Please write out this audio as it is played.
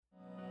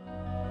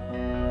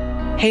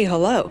Hey,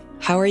 hello,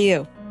 how are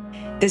you?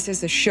 This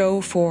is a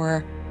show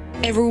for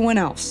everyone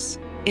else.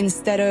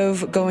 Instead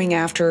of going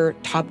after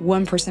top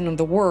 1% of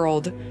the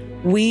world,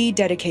 we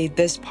dedicate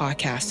this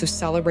podcast to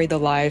celebrate the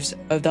lives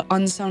of the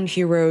unsung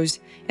heroes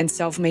and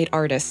self-made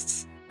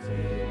artists.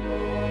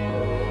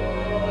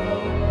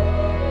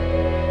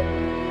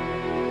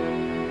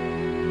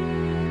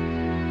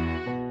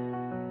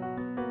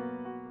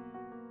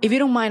 If you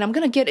don't mind, I'm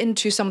going to get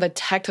into some of the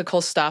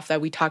technical stuff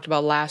that we talked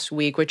about last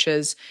week, which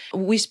is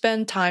we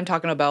spend time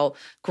talking about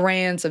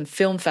grants and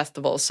film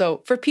festivals.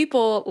 So for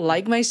people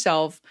like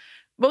myself,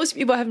 most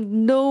people have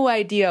no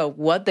idea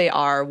what they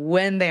are,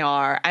 when they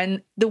are.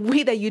 And the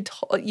way that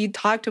you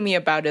talk to me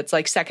about it's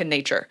like second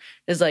nature.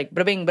 It's like,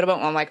 bada bing, bada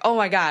boom. I'm like, oh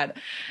my God.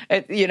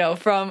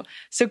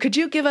 So could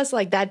you give us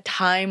like that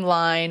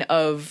timeline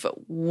of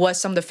what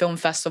some of the film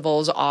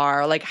festivals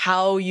are, like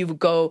how you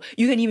go,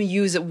 you can even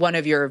use one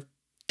of your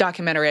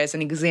documentary as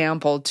an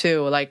example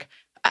too, like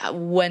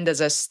when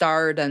does it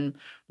start and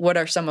what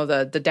are some of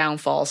the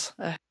downfalls?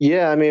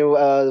 Yeah, I mean,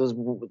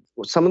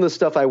 some of the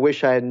stuff I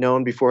wish I had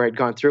known before I'd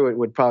gone through it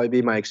would probably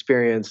be my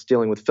experience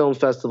dealing with film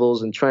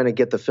festivals and trying to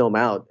get the film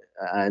out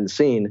and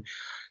seen.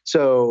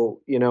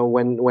 So,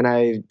 when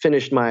I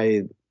finished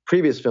my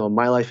previous film,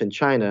 My Life in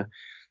China,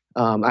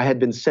 I had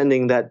been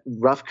sending a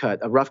rough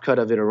cut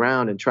of it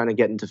around and trying to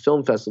get into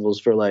film festivals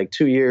for like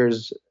 2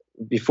 years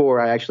before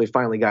I actually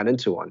finally got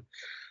into one.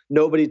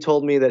 Nobody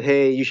told me that,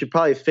 hey, you should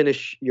probably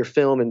finish your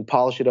film and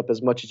polish it up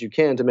as much as you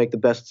can to make the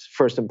best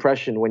first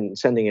impression when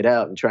sending it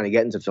out and trying to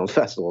get into film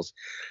festivals.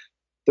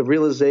 The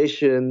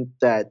realization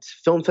that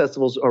film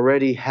festivals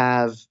already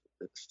have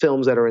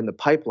films that are in the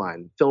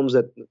pipeline, films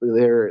that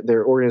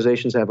their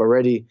organizations have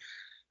already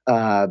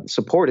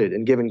supported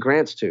and given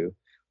grants to.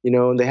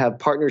 And they have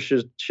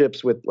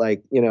partnerships with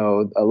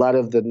a lot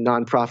of the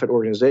nonprofit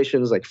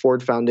organizations like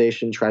Ford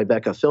Foundation,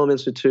 Tribeca Film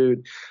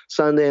Institute,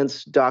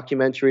 Sundance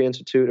Documentary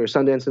Institute or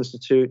Sundance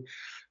Institute,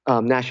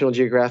 National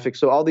Geographic.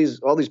 So all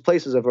these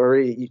places have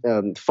already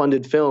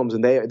funded films,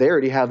 and they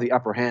already have the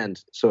upper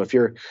hand. So if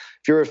you're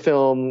a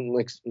film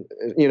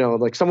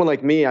like someone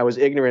like me, I was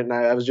ignorant and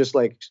I was just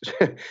like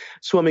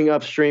swimming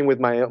upstream with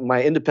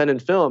my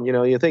independent film.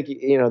 You think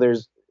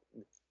there's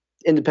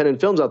independent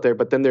films out there,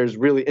 but then there's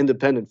really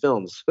independent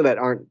films that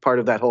aren't part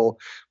of that whole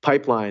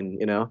pipeline,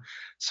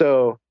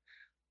 So,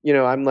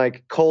 I'm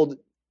like cold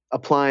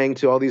applying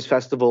to all these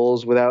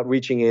festivals without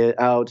reaching it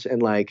out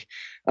and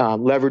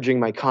leveraging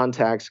my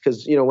contacts.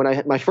 Because, when I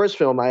had my first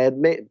film, I had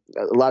made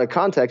a lot of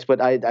contacts, but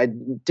I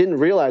didn't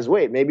realize,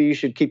 wait, maybe you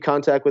should keep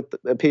contact with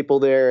the people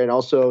there and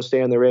also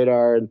stay on the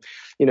radar and,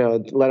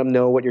 let them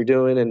know what you're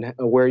doing and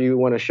where you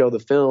want to show the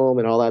film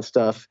and all that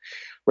stuff.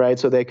 Right,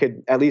 so they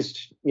could at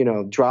least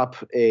drop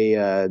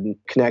a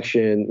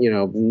connection,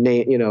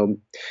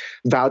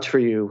 vouch for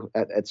you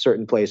at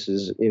certain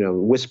places,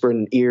 whisper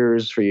in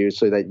ears for you,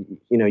 so that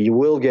you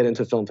will get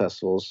into film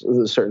festivals,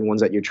 certain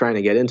ones that you're trying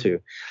to get into.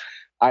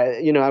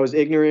 I was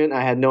ignorant.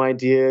 I had no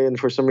idea, and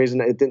for some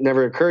reason, it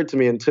never occurred to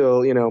me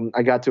until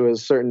I got to a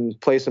certain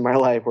place in my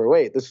life where,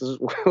 wait, this is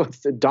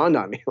it dawned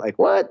on me. Like,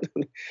 what?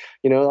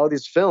 All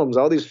these films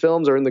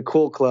are in the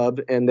Cool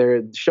Club, and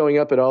they're showing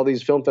up at all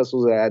these film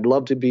festivals that I'd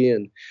love to be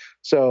in.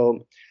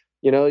 So,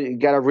 you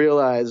got to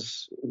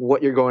realize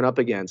what you're going up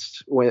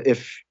against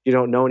if you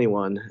don't know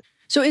anyone.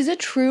 So is it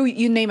true,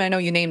 I know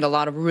you named a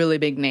lot of really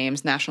big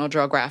names, National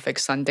Geographic,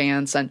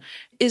 Sundance, and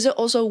is it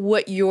also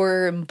what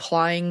you're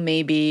implying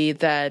maybe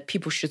that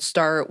people should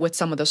start with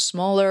some of the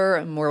smaller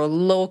and more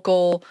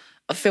local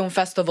film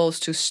festivals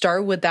to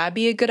start? Would that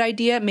be a good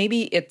idea?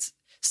 Maybe it's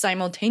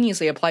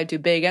simultaneously applied to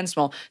big and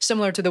small,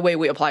 similar to the way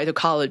we apply to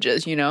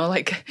colleges,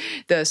 like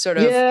the sort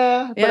of...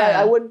 Yeah, but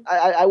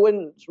I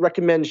wouldn't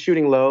recommend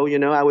shooting low,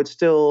 I would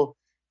still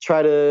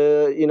try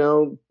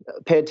to,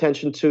 pay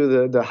attention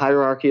to the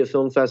hierarchy of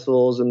film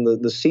festivals and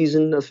the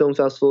season of film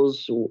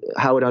festivals,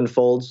 how it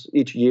unfolds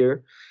each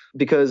year.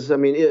 Because, I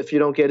mean, if you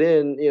don't get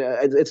in,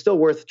 it's still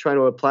worth trying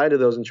to apply to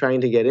those and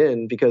trying to get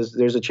in, because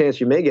there's a chance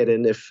you may get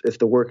in if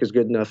the work is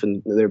good enough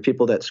and there are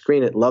people that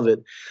screen it, love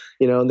it,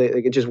 and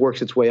it just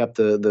works its way up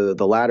the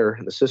ladder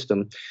in the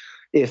system.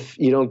 If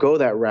you don't go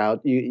that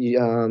route,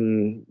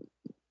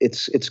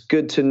 it's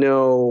good to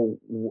know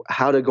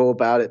how to go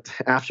about it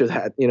after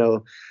that,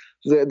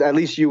 at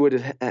least you would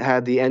have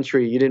had the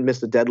entry. You didn't miss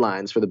the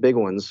deadlines for the big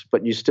ones,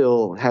 but you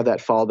still have that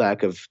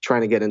fallback of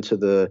trying to get into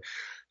the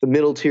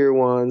middle tier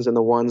ones and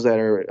the ones that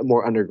are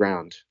more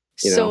underground.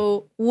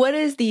 So what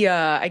is the,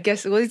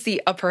 what is the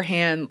upper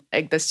hand,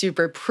 like the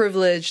super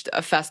privileged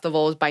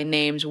festivals by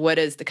names? What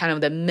is the kind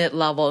of the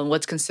mid-level and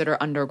what's considered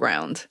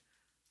underground?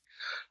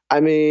 I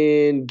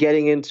mean,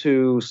 getting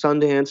into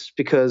Sundance,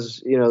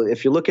 because,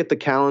 if you look at the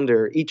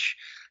calendar each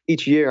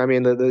year, I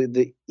mean,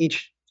 the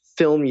each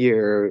film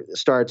year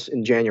starts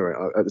in January.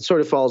 It sort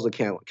of follows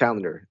the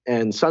calendar,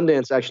 and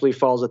Sundance actually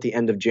falls at the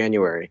end of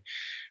January,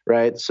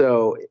 right?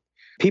 So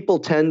people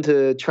tend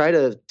to try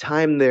to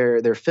time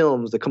their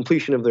films, the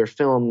completion of their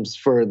films,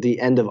 for the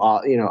end of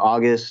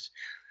August.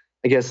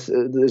 I guess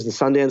there's the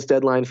Sundance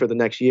deadline for the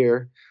next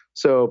year.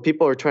 So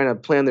people are trying to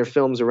plan their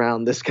films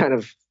around this kind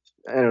of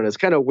I don't know, it's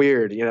kind of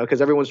weird,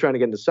 because everyone's trying to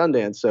get into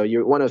Sundance. So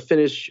you want to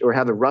finish or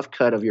have a rough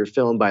cut of your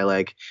film by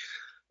like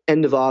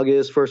end of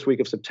August, first week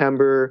of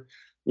September.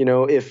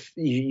 If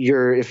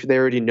they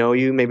already know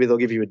you, maybe they'll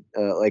give you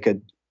like a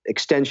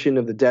extension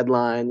of the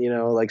deadline,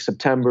 like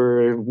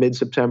September,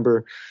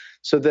 mid-September.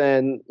 So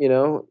then,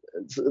 you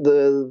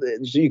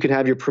can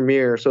have your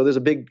premiere. So there's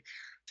a big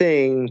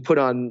thing put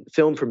on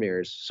film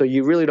premieres. So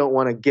you really don't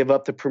want to give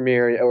up the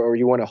premiere, or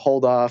you want to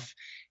hold off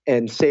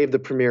and save the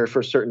premiere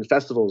for certain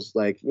festivals,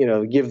 like,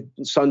 give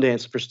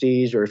Sundance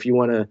prestige, or if you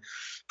want to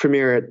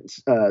premiere at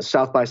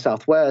South by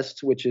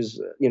Southwest, which is,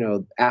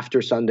 after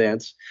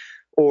Sundance,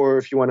 or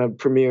if you want to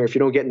premiere, if you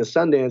don't get into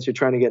Sundance, you're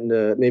trying to get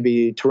into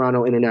maybe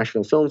Toronto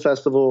International Film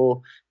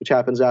Festival, which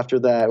happens after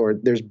that, or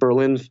there's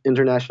Berlin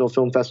International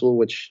Film Festival,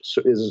 which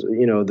is,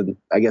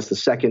 I guess the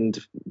second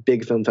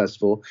big film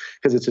festival,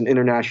 because it's an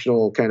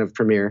international kind of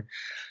premiere.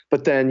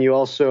 But then you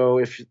also,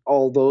 if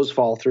all those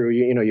fall through,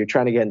 you're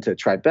trying to get into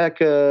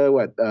Tribeca,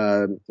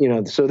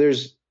 so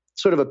there's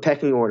sort of a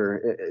pecking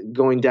order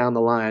going down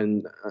the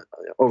line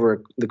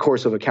over the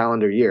course of a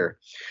calendar year.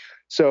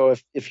 So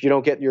if you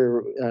don't get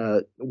your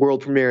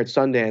world premiere at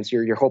Sundance,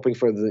 you're hoping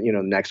for the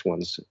next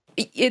ones.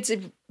 It's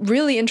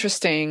really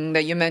interesting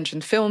that you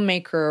mentioned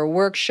filmmaker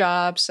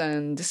workshops,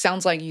 and it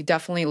sounds like you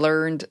definitely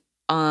learned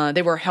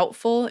they were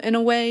helpful in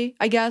a way,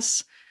 I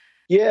guess.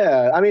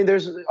 Yeah, I mean,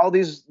 there's all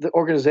the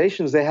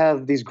organizations. They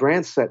have these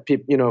grants that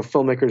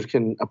filmmakers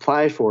can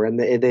apply for, and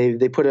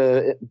they put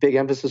a big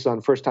emphasis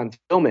on first-time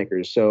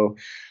filmmakers. So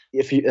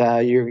if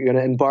you're going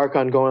to embark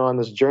on going on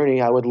this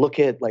journey, I would look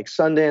at like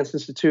Sundance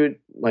Institute,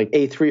 like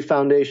A3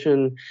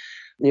 Foundation,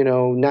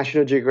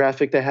 National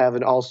Geographic. They have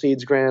an All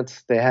Seeds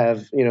grant. They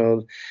have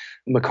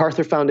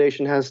MacArthur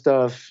Foundation has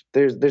stuff.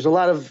 There's a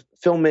lot of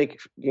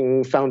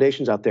filmmaking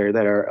foundations out there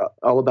that are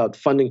all about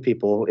funding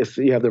people if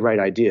you have the right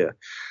idea.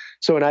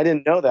 So, and I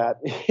didn't know that,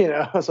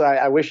 so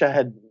I wish I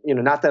had,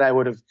 not that I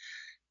would have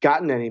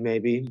gotten any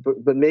maybe,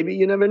 but maybe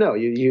you never know.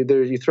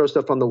 You throw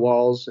stuff on the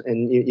walls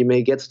and you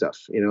may get stuff.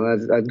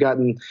 I've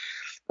gotten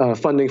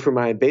funding for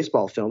my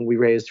baseball film. We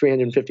raised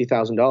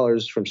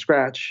 $350,000 from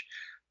scratch,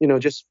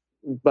 just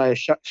by a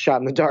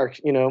shot in the dark,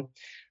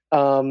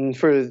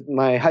 For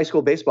my high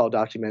school baseball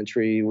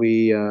documentary,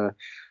 we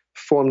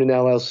formed an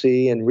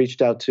LLC and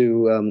reached out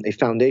to a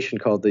foundation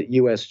called the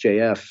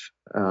USJF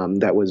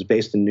that was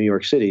based in New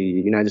York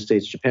City, United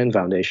States Japan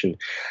Foundation.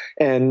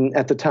 And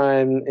at the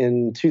time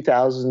in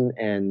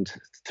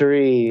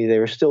 2003, they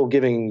were still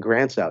giving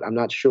grants out. I'm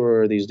not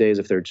sure these days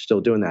if they're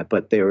still doing that,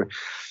 but they were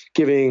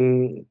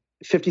giving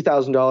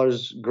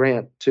 $50,000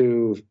 grant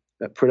to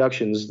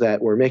productions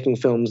that were making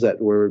films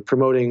that were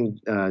promoting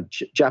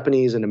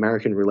Japanese and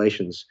American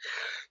relations.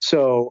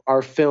 So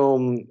our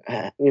film,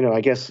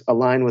 I guess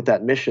aligned with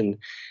that mission.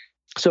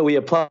 So we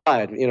applied,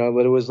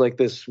 but it was like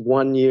this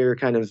 1 year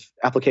kind of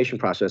application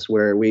process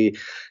where we,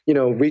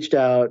 reached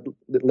out,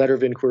 letter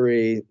of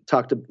inquiry,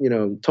 told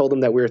them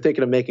that we were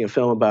thinking of making a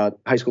film about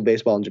high school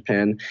baseball in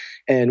Japan,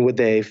 and would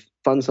they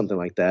fund something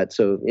like that?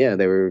 So yeah,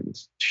 they were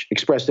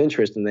expressed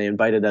interest, and they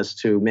invited us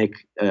to make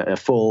a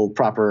full,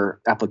 proper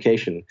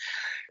application.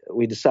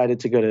 We decided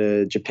to go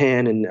to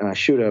Japan and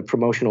shoot a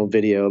promotional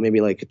video,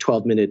 maybe like a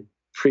 12-minute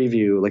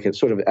preview, like a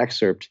sort of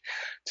excerpt,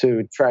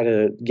 to try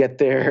to get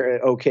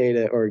their okay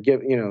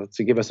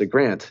to give us a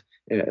grant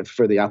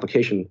for the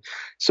application.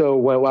 So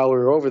while we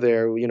were over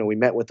there, we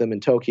met with them in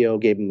Tokyo,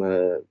 gave them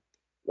a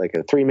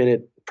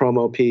 3-minute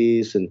promo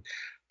piece,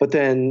 but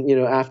then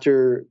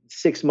after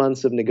 6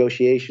 months of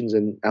negotiations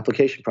and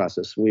application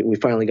process, we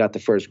finally got the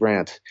first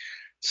grant.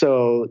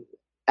 So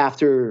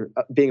after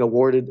being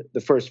awarded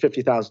the first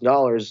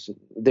 $50,000,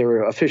 they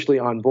were officially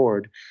on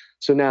board.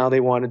 So now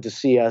they wanted to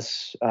see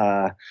us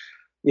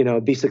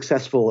be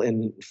successful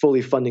in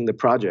fully funding the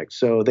project.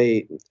 So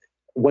they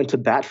went to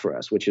bat for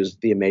us, which is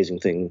the amazing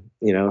thing,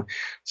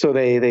 So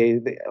they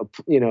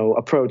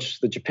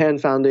approached the Japan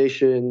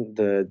Foundation,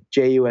 the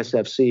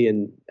JUSFC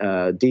in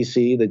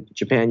DC, the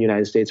Japan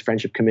United States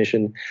Friendship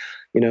Commission,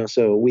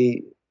 So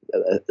we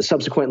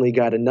subsequently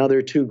got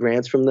another 2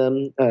 grants from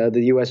them,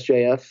 the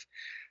USJF.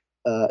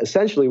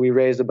 Essentially, we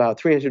raised about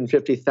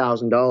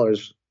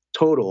 $350,000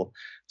 total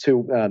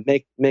to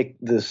make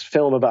this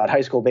film about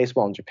high school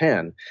baseball in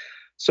Japan.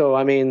 So,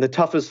 I mean, the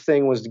toughest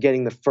thing was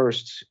getting the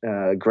first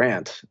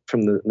grant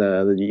from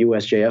the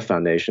USJF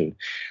Foundation.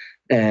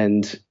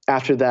 And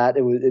after that,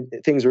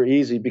 things were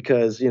easy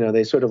because,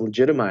 they sort of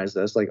legitimized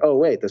us, like, oh,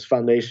 wait, this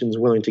foundation's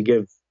willing to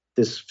give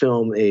this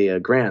film a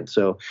grant.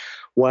 So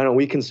why don't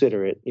we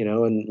consider it,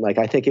 And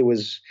I think it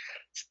was,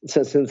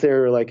 since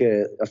they're like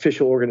a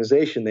official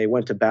organization, they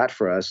went to bat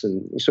for us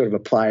and sort of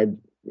applied,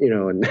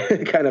 and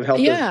kind of helped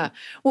us. Yeah.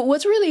 Well,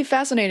 what's really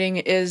fascinating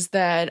is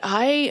that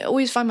I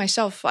always find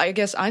myself, I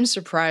guess I'm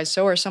surprised,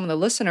 so are some of the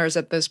listeners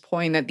at this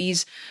point, that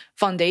these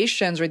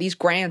foundations or these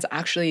grants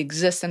actually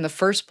exist in the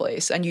first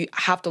place, and you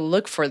have to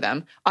look for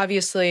them.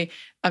 Obviously,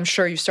 I'm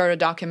sure you've started a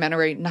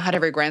documentary. Not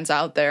every grant's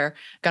out there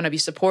going to be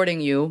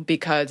supporting you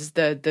because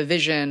the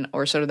vision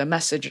or sort of the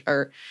message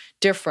are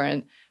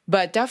different,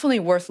 but definitely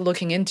worth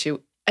looking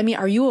into. I mean,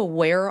 are you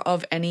aware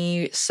of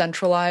any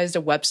centralized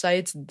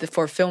websites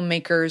for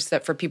filmmakers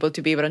that for people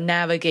to be able to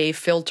navigate,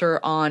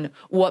 filter on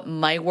what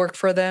might work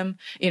for them?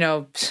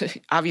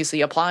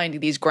 Obviously applying to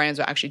these grants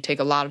will actually take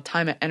a lot of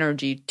time and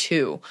energy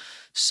too.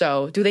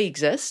 So do they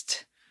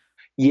exist?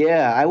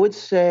 Yeah, I would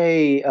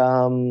say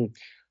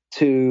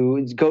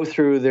to go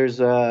through, there's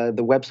the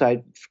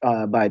website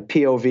by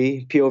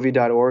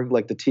POV.org,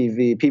 like the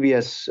TV,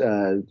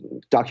 PBS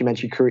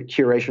documentary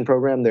curation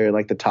program. They're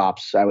like the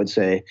tops, I would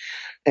say.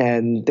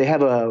 And they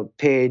have a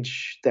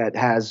page that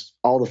has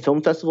all the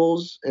film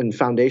festivals and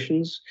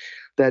foundations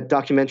that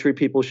documentary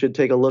people should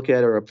take a look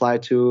at or apply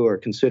to or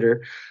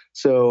consider.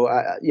 So,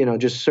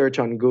 just search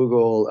on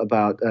Google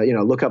about,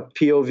 look up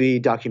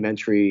POV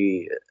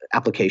documentary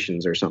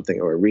applications or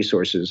something or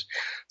resources.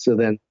 So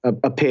then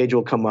a page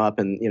will come up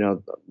and,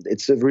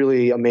 it's a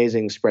really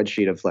amazing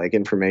spreadsheet of like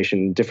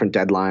information, different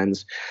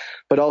deadlines.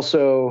 But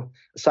also,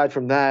 aside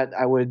from that,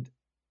 I would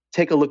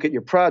take a look at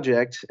your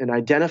project and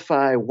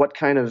identify what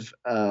kind of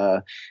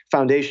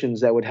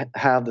foundations that would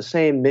have the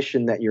same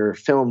mission that your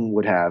film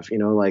would have.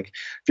 Like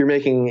if you're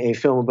making a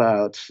film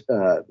about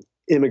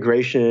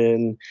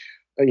immigration,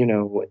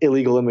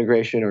 illegal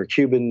immigration or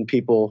Cuban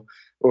people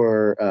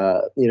or,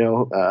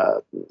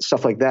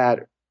 stuff like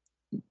that,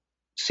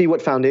 see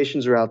what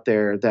foundations are out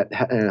there that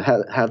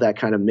have that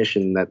kind of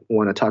mission that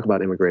want to talk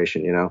about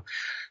immigration.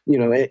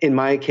 In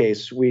my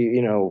case,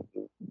 we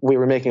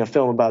were making a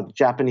film about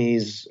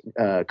Japanese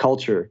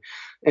culture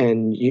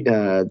and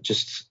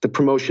just the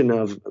promotion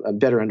of a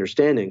better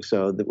understanding.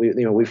 So that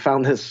we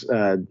found this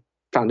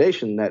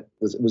foundation that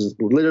was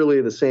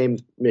literally the same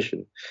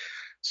mission.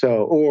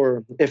 So,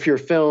 or if your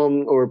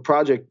film or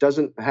project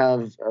doesn't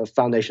have a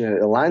foundation that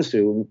it aligns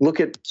to, look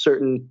at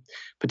certain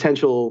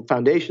potential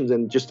foundations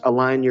and just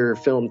align your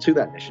film to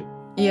that mission.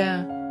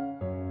 Yeah.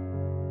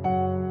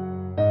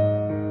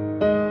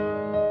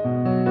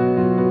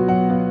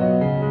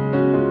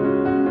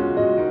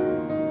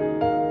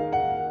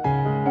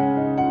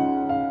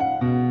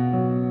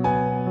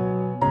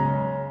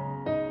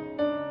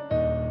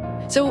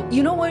 So,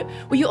 you know what?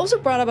 Well, you also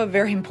brought up a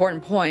very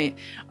important point.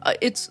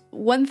 It's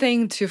one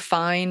thing to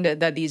find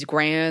that these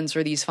grants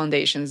or these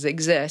foundations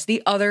exist.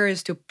 The other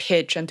is to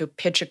pitch and to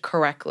pitch it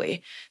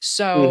correctly.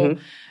 So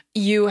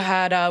you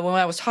had, when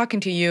I was talking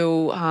to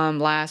you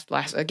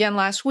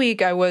last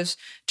week, I was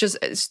just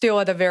still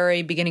at the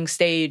very beginning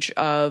stage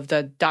of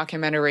the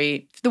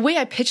documentary. The way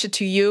I pitched it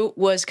to you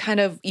was kind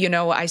of,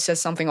 I said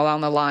something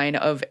along the line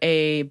of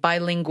a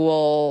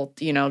bilingual,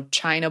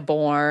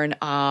 China-born,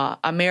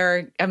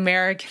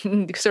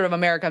 American, sort of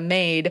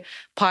American-made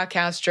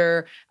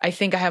podcaster. I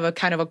think I have a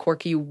kind of a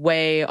quirky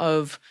way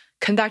of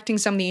conducting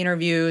some of the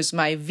interviews.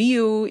 My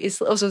view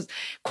is also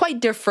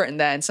quite different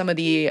than some of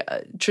the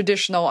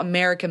traditional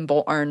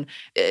American-born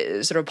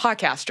sort of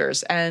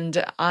podcasters.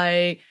 And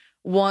I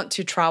want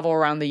to travel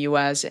around the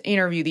U.S. and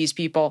interview these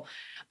people.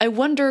 I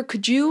wonder,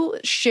 could you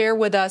share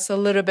with us a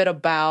little bit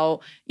about,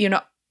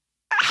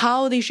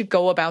 how they should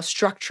go about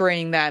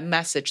structuring that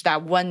message,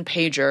 that one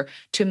pager,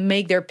 to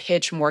make their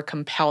pitch more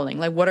compelling?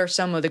 Like, what are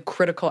some of the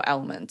critical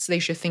elements they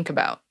should think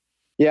about?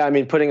 Yeah, I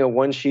mean, putting a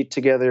one sheet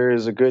together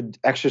is a good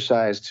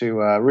exercise to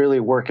really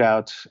work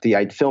out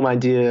the film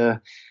idea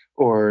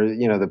or,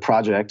 the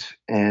project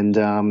and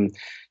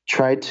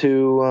try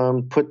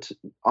to put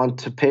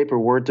onto paper,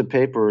 word to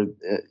paper,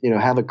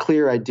 have a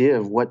clear idea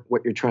of what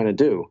you're trying to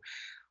do.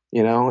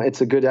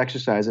 It's a good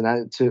exercise.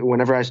 And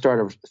whenever I start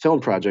a film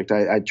project,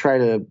 I try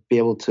to be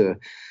able to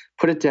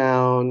put it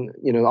down,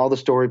 all the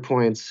story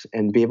points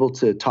and be able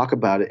to talk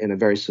about it in a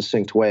very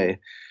succinct way.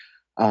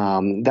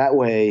 That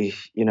way,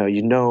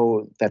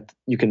 that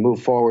you can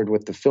move forward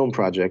with the film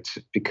project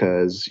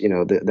because,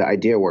 the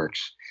idea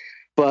works.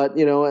 But,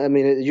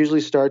 it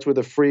usually starts with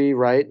a free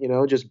write,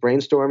 just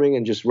brainstorming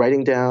and just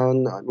writing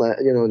down,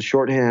 in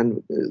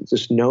shorthand,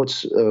 just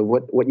notes of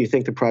what you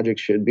think the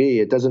project should be.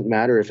 It doesn't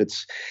matter if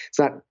it's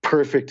not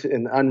perfect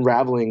and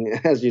unraveling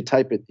as you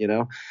type it,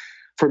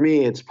 For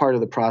me, it's part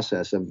of the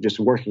process of just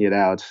working it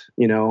out,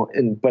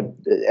 but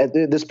at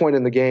this point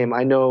in the game,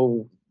 I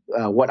know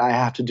what I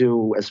have to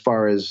do as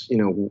far as,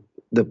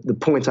 the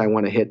points I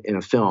want to hit in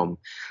a film,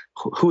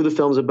 who the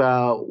film's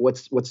about,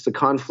 what's the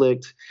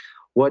conflict,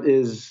 what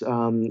is,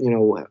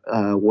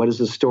 what is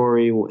the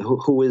story,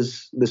 who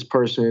is this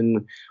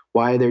person,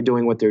 why they're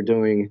doing what they're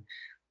doing.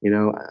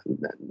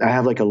 I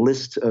have like a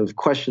list of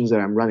questions that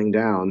I'm running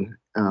down,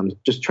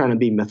 just trying to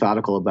be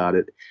methodical about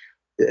it.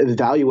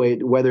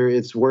 Evaluate whether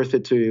it's worth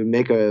it to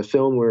make a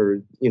film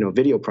or,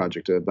 video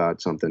project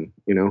about something,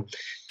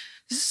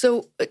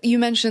 So you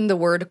mentioned the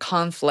word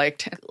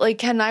conflict.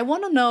 I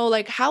want to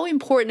know, how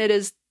important it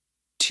is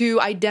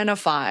to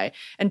identify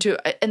and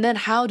then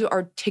how to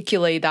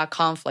articulate that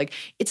conflict.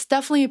 It's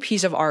definitely a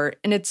piece of art,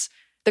 and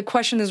the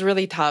question is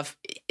really tough.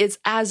 It's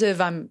as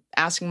if I'm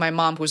asking my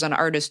mom, who's an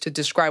artist, to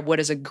describe what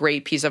is a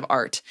great piece of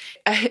art.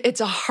 It's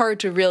hard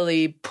to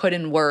really put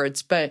in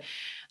words, but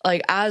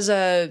as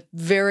a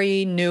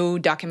very new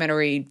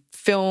documentary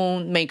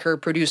filmmaker,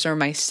 producer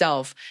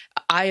myself,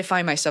 I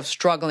find myself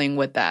struggling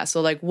with that.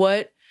 So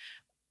what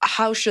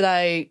how should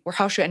I, or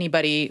how should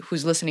anybody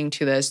who's listening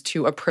to this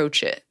to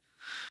approach it?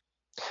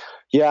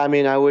 Yeah, I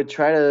mean, I would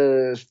try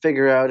to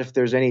figure out if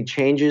there's any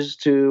changes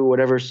to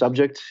whatever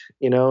subject,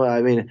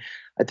 I mean,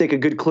 I think a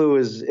good clue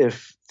is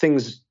if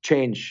things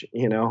change,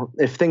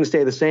 if things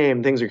stay the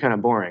same, things are kind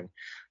of boring.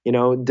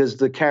 Does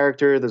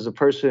the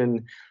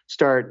person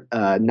start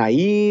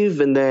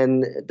naive, and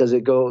then does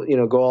it go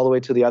all the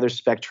way to the other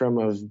spectrum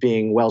of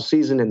being well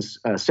seasoned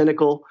and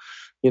cynical?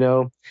 You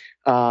know,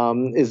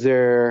 is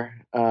there,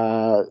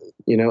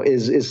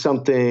 is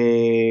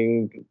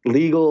something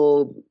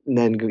legal and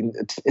then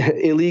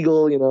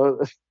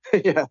illegal?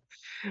 Yeah.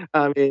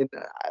 I mean,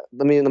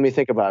 let me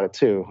think about it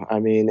too. I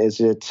mean,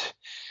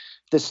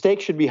 the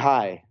stakes should be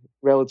high,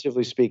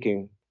 relatively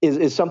speaking.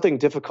 Is something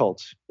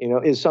difficult?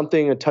 Is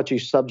something a touchy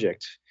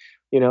subject?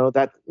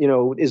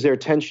 Is there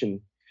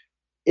tension?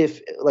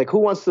 If like, who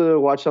wants to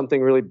watch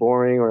something really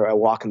boring or a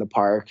walk in the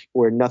park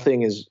where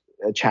nothing is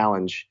a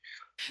challenge?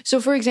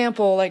 So, for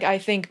example, like I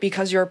think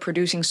because you're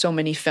producing so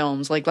many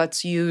films, like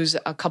let's use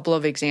a couple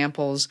of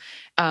examples,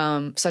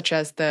 such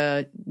as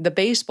the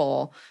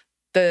baseball,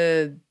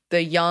 the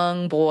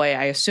young boy,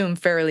 I assume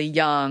fairly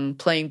young,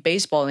 playing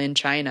baseball in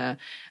China.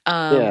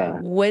 Yeah.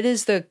 What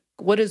is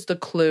the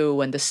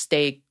clue and the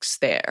stakes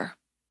there?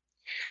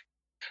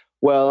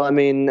 Well, I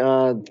mean,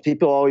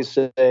 people always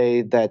say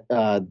that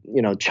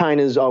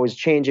China's always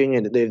changing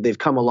and they've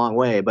come a long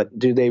way, but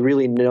do they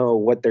really know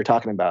what they're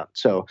talking about?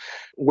 So,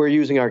 we're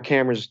using our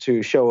cameras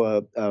to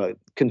show a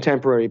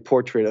contemporary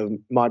portrait of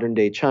modern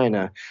day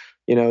China.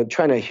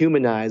 Trying to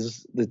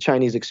humanize the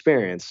Chinese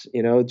experience.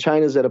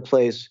 China's at a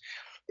place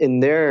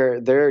in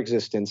their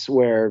existence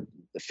where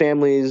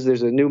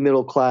there's a new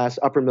middle class,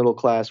 upper middle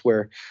class,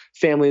 where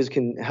families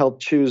can help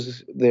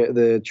choose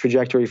the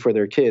trajectory for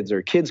their kids,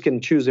 or kids can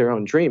choose their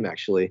own dream.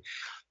 Actually,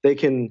 they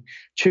can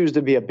choose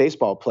to be a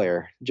baseball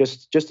player.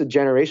 Just a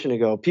generation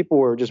ago, people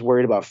were just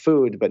worried about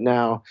food, but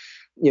now,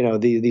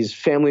 these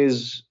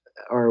families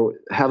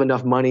have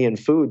enough money and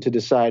food to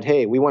decide,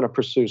 hey, we want to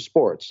pursue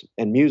sports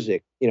and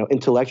music,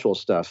 intellectual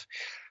stuff.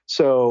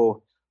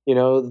 So,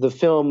 the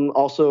film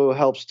also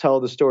helps tell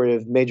the story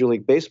of Major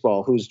League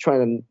Baseball, who's trying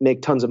to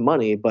make tons of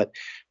money, but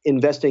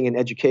investing in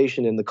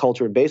education and the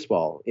culture of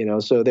baseball.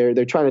 So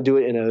they're trying to do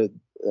it in a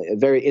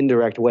very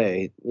indirect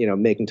way,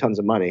 making tons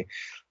of money.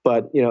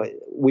 But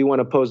we want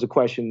to pose the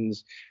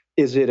questions: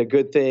 is it a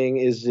good thing?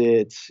 Is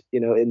it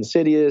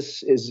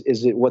insidious? Is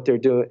it what they're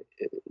doing?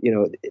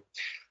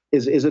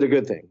 Is it a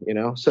good thing?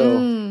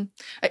 So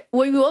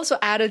Well, you also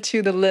added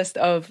to the list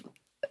of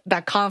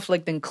that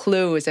conflict and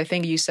clues. I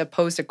think you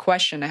posed a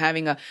question,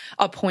 having a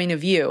point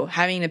of view,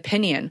 having an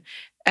opinion,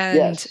 and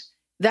yes.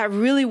 That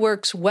really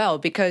works well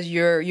because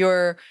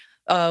your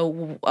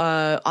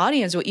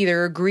audience will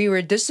either agree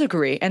or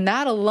disagree, and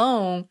that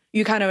alone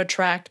you kind of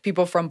attract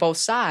people from both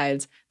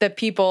sides. That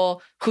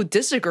people who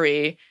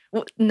disagree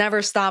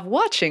never stop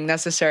watching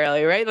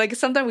necessarily, right? Like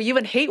sometimes we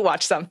even hate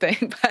watch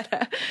something,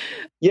 but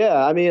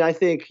yeah, I mean, I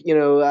think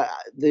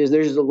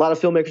there's a lot of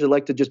filmmakers that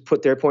like to just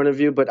put their point of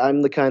view, but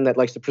I'm the kind that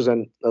likes to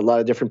present a lot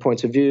of different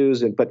points of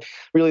views. But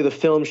really, the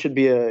film should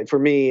be for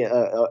me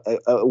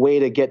a way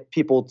to get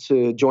people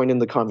to join in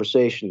the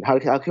conversation. How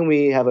can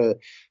we have a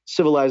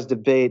civilized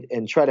debate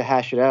and try to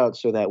hash it out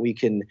so that we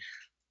can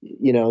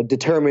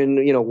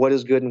determine what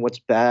is good and what's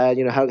bad?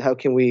 How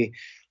can we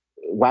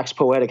wax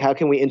poetic? How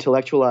can we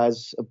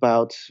intellectualize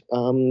about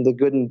the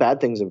good and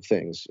bad things of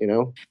things?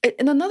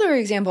 And another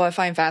example I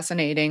find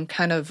fascinating,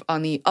 kind of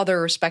on the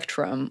other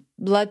spectrum,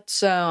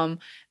 let's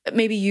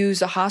maybe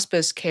use a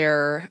hospice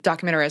care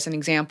documentary as an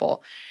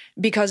example,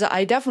 because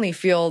I definitely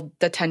feel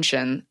the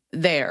tension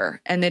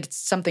there. And it's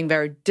something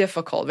very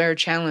difficult, very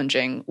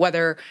challenging,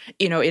 whether,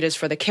 it is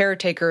for the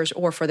caretakers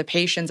or for the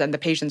patients and the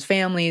patients'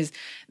 families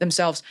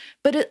themselves.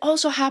 But it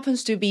also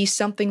happens to be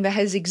something that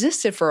has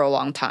existed for a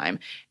long time.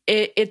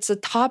 It's a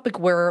topic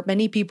where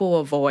many people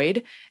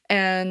avoid.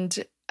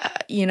 And,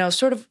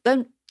 sort of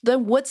then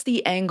what's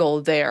the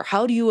angle there?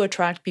 How do you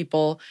attract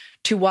people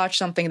to watch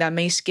something that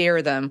may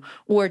scare them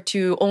or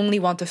to only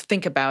want to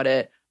think about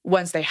it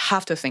once they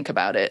have to think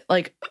about it?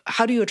 Like,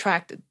 how do you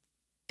attract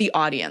the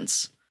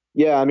audience?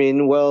 Yeah, I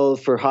mean, well,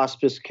 for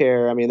hospice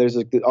care, I mean, there's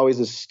always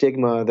a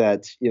stigma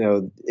that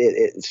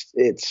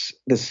it's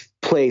this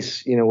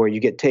place where you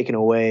get taken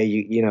away.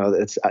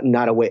 It's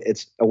not away;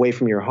 it's away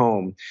from your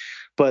home.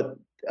 But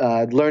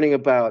learning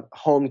about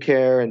home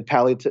care and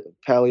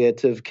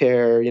palliative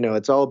care,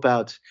 it's all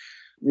about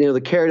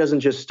the care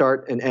doesn't just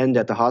start and end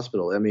at the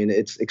hospital. I mean,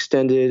 it's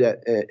extended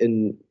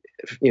in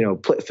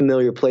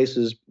familiar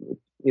places,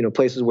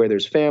 places where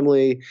there's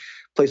family,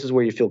 places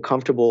where you feel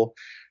comfortable.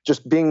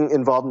 Just being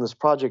involved in this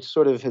project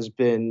sort of has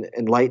been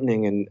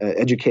enlightening and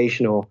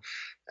educational,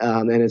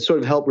 and it's sort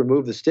of helped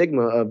remove the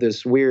stigma of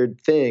this weird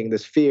thing,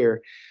 this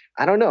fear.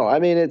 I don't know. I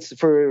mean,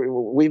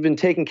 we've been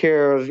taken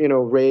care of,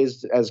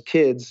 raised as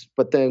kids,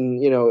 but then,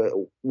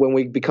 when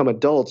we become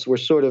adults, we're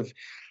sort of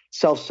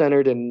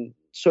self-centered and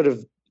sort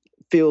of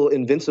feel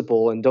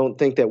invincible and don't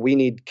think that we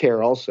need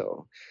care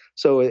also.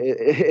 So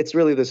it's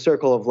really the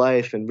circle of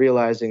life, and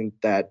realizing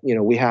that,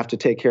 we have to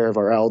take care of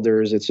our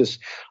elders. It's just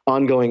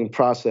ongoing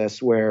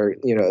process where,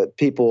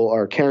 people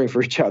are caring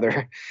for each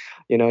other.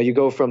 You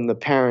go from the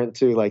parent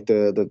to like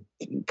the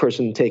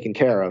person taken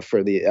care of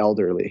for the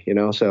elderly,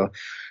 so.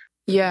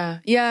 Yeah,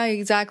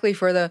 exactly.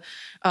 For the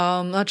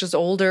not just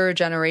older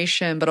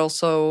generation, but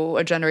also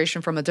a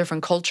generation from a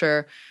different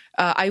culture.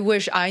 I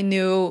wish I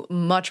knew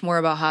much more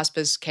about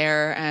hospice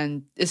care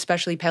and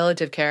especially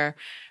palliative care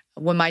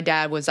when my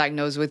dad was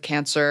diagnosed with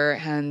cancer.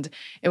 And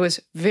it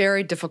was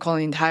very difficult in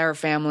the entire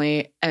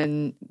family.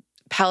 And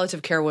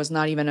palliative care was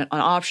not even an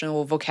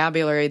optional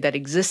vocabulary that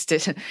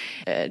existed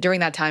during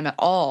that time at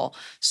all.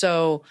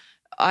 So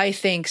I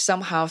think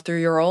somehow through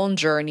your own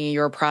journey,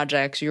 your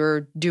projects,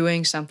 you're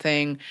doing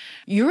something,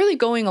 you're really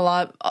going a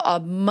lot,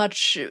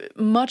 much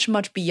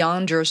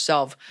beyond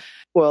yourself.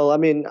 Well, I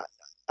mean,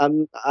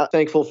 I'm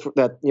thankful for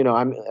that,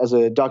 I'm as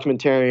a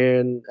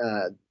documentarian,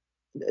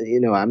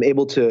 I'm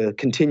able to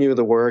continue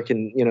the work.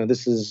 And,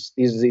 these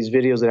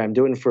videos that I'm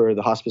doing for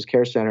the Hospice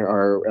Care Center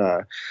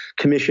are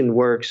commissioned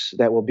works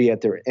that will be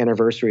at their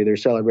anniversary. They're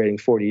celebrating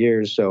 40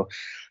 years. So,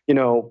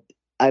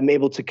 I'm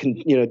able to,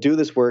 do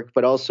this work,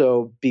 but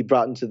also be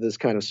brought into this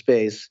kind of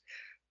space,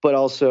 but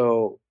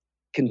also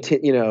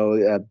continue,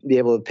 be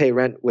able to pay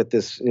rent with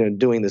this,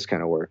 doing this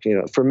kind of work.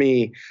 For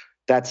me,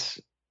 that's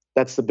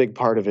the big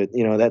part of it.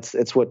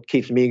 That's what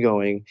keeps me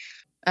going.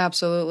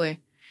 Absolutely.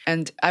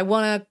 And I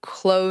want to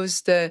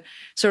close the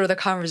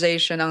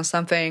conversation on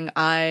something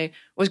I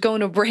was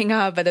going to bring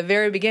up at the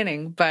very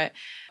beginning. But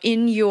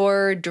in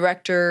your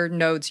director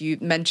notes, you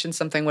mentioned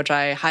something which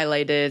I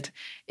highlighted,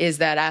 is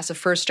that as a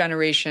first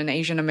generation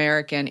Asian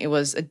American, it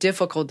was a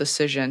difficult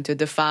decision to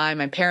defy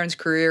my parents'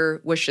 career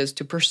wishes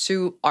to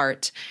pursue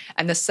art.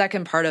 And the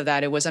second part of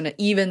that, it was an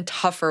even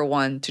tougher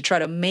one to try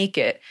to make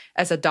it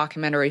as a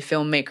documentary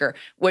filmmaker,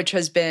 which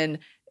has been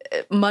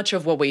much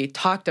of what we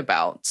talked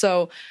about.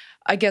 So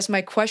I guess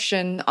my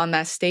question on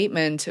that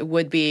statement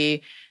would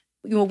be,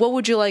 what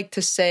would you like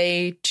to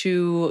say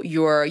to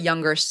your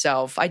younger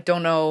self? I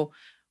don't know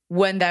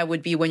when that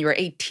would be, when you were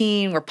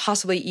 18 or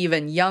possibly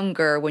even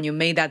younger, when you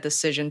made that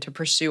decision to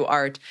pursue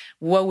art.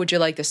 What would you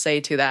like to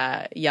say to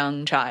that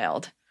young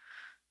child?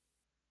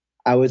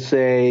 I would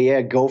say,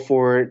 yeah, go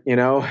for it,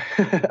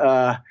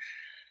 I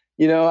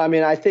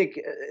mean, I think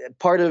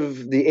part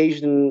of the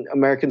Asian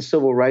American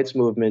civil rights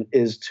movement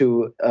is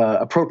to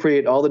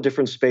appropriate all the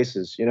different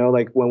spaces.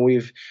 Like when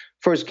we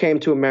first came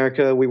to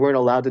America, we weren't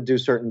allowed to do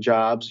certain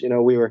jobs.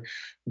 We were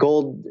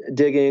gold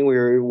digging, we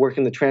were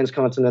working the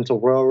transcontinental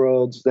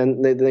railroads.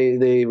 Then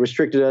they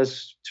restricted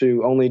us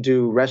to only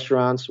do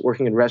restaurants,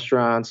 working in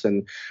restaurants,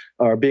 and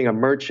or being a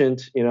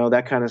merchant,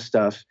 that kind of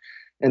stuff.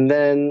 And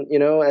then,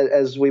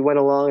 as we went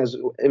along, as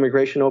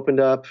immigration opened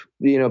up,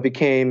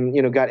 became,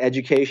 got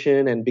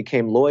education and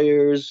became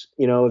lawyers.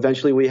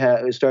 Eventually we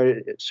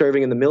started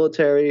serving in the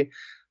military,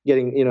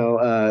 getting,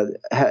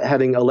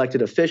 having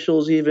elected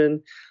officials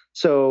even.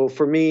 So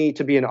for me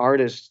to be an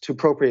artist, to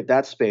appropriate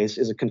that space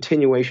is a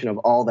continuation of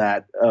all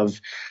that,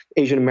 of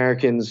Asian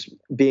Americans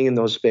being in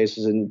those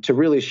spaces, and to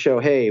really show,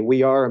 hey,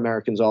 we are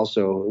Americans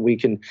also. We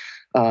can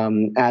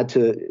add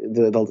to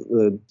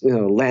the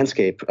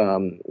landscape,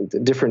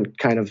 the different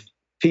kind of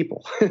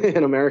people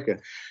in America.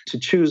 To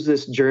choose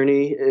this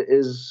journey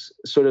is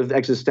sort of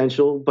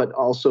existential, but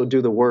also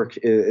do the work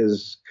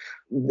is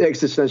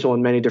existential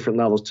on many different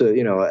levels. To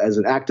as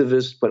an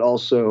activist, but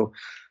also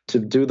to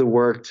do the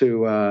work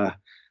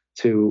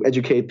to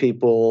educate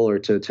people, or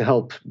to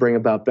help bring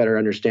about better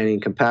understanding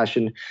and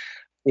compassion.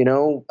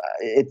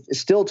 It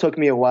still took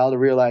me a while to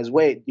realize,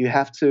 wait, you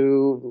have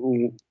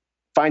to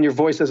find your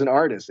voice as an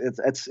artist.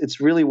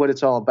 It's really what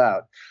it's all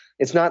about.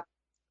 It's not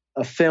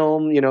a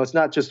film, it's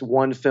not just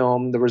one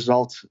film, the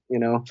result,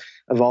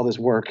 of all this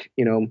work.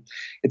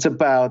 It's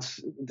about,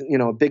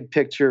 a big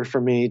picture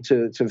for me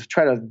to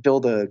try to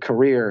build a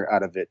career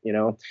out of it.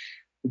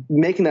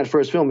 Making that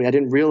first film, I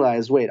didn't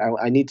realize, wait,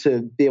 I need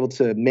to be able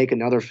to make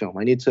another film.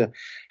 I need to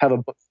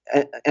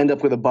end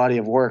up with a body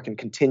of work and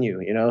continue,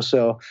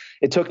 So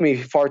it took me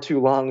far too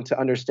long to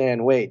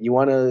understand, wait, you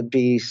want to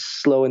be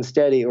slow and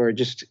steady, or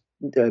just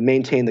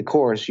maintain the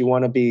course? You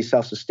want to be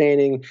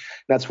self-sustaining.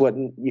 That's what,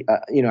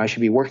 I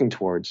should be working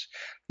towards.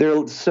 There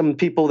are some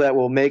people that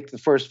will make the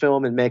first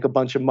film and make a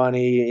bunch of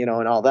money, and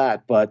all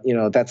that. But,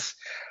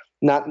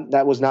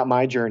 that was not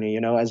my journey,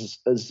 as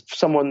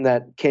someone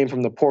that came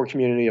from the poor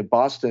community of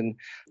Boston,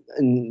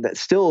 and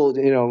that's still,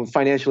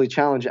 financially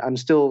challenged. I'm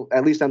still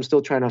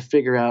trying to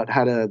figure out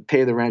how to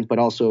pay the rent, but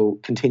also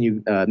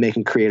continue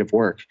making creative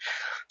work.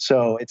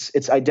 So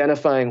it's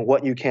identifying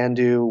what you can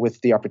do with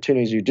the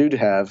opportunities you do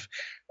have,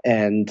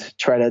 and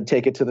try to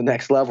take it to the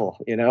next level,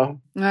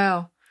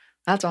 Wow,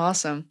 that's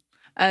awesome.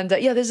 And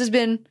this has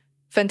been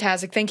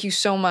fantastic. Thank you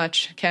so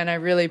much, Ken. I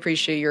really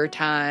appreciate your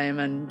time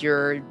and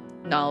your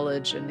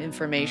knowledge and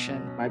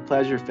information. My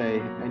pleasure,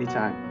 Faye.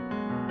 Anytime.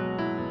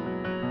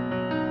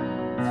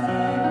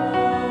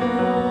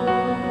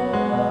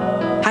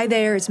 Hi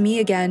there, it's me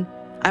again.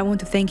 I want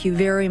to thank you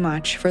very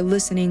much for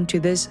listening to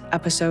this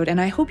episode, and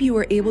I hope you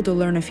were able to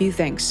learn a few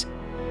things.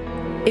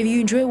 If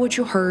you enjoyed what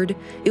you heard,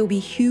 it would be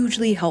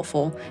hugely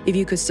helpful if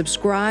you could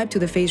subscribe to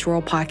the Face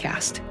Royal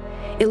podcast.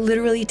 It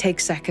literally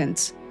takes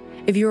seconds.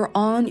 If you're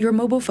on your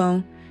mobile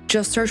phone,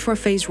 just search for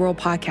Face Royal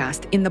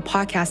Podcast in the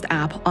podcast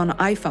app on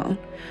iPhone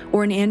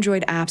or an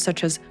Android app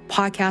such as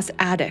Podcast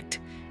Addict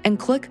and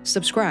click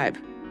subscribe.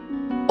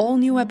 All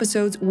new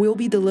episodes will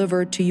be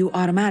delivered to you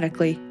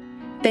automatically.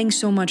 Thanks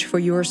so much for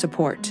your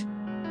support.